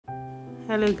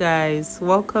Hello guys,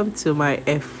 welcome to my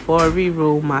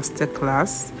Eforiro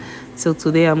masterclass. So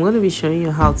today I'm going to be showing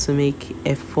you how to make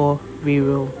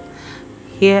Eforiro.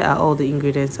 Here are all the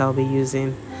ingredients I'll be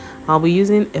using. I'll be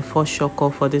using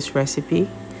shoko for this recipe,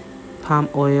 palm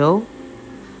oil,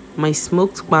 my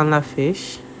smoked panla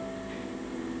fish,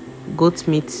 goat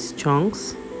meat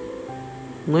chunks.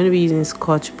 I'm going to be using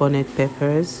scotch bonnet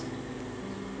peppers,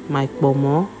 my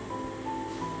Ponmo,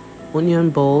 onion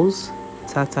balls,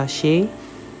 tatashe,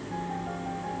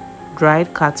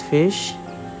 dried catfish,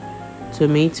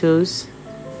 tomatoes,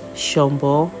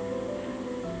 shombo,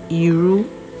 iru,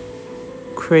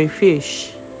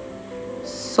 crayfish,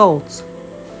 salt,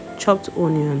 chopped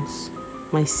onions,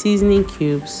 my seasoning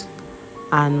cubes,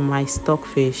 and my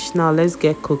stockfish. Now let's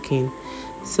get cooking.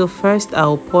 So first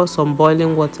I'll pour some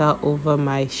boiling water over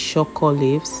my shoko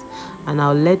leaves and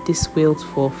I'll let this wilt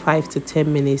for 5 to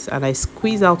 10 minutes, and I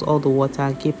squeeze out all the water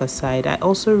and keep aside. I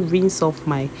also rinse off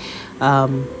my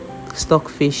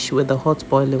stockfish with the hot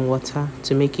boiling water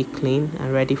to make it clean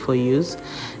and ready for use.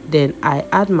 Then I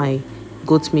add my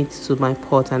goat meat to my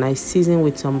pot and I season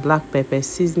with some black pepper,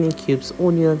 seasoning cubes,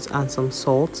 onions, and some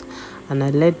salt, and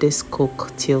I let this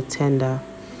cook till tender.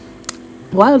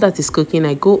 While that is cooking,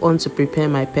 I go on to prepare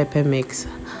my pepper mix.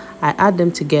 I add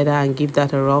them together and give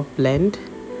that a rough blend.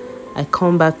 I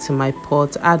come back to my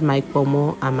pot, add my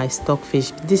Ponmo and my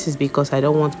stockfish. This is because I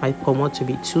don't want my Ponmo to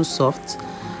be too soft.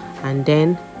 And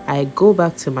then I go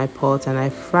back to my pot and I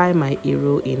fry my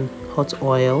iru in hot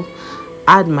oil,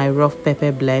 add my rough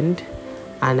pepper blend,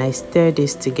 and I stir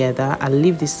this together and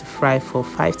leave this to fry for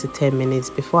 5 to 10 minutes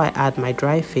before I add my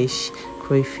dry fish,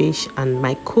 crayfish, and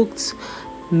my cooked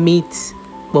meat,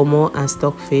 Ponmo and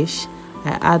stockfish.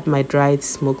 I add my dried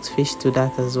smoked fish to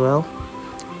that as well,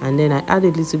 and then I add a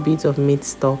little bit of meat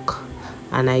stock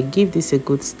and I give this a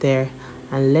good stir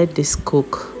and let this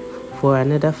cook for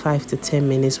another 5 to 10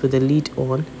 minutes with the lid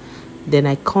on. Then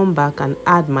I come back and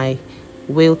add my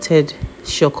wilted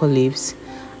shoko leaves.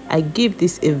 I give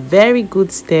this a very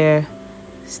good stir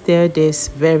this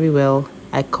very well.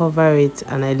 I cover it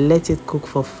and I let it cook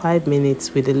for 5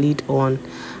 minutes with the lid on,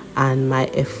 and my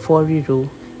Eforiro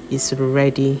is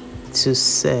ready to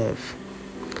serve.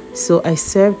 So I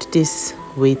served this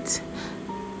with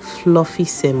fluffy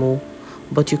semo,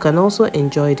 but you can also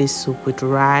enjoy this soup with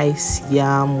rice,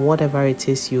 yam, whatever it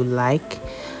is you like,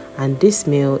 and this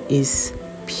meal is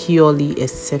purely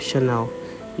exceptional.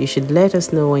 You should let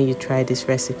us know when you try this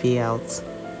recipe out.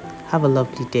 Have a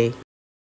lovely day.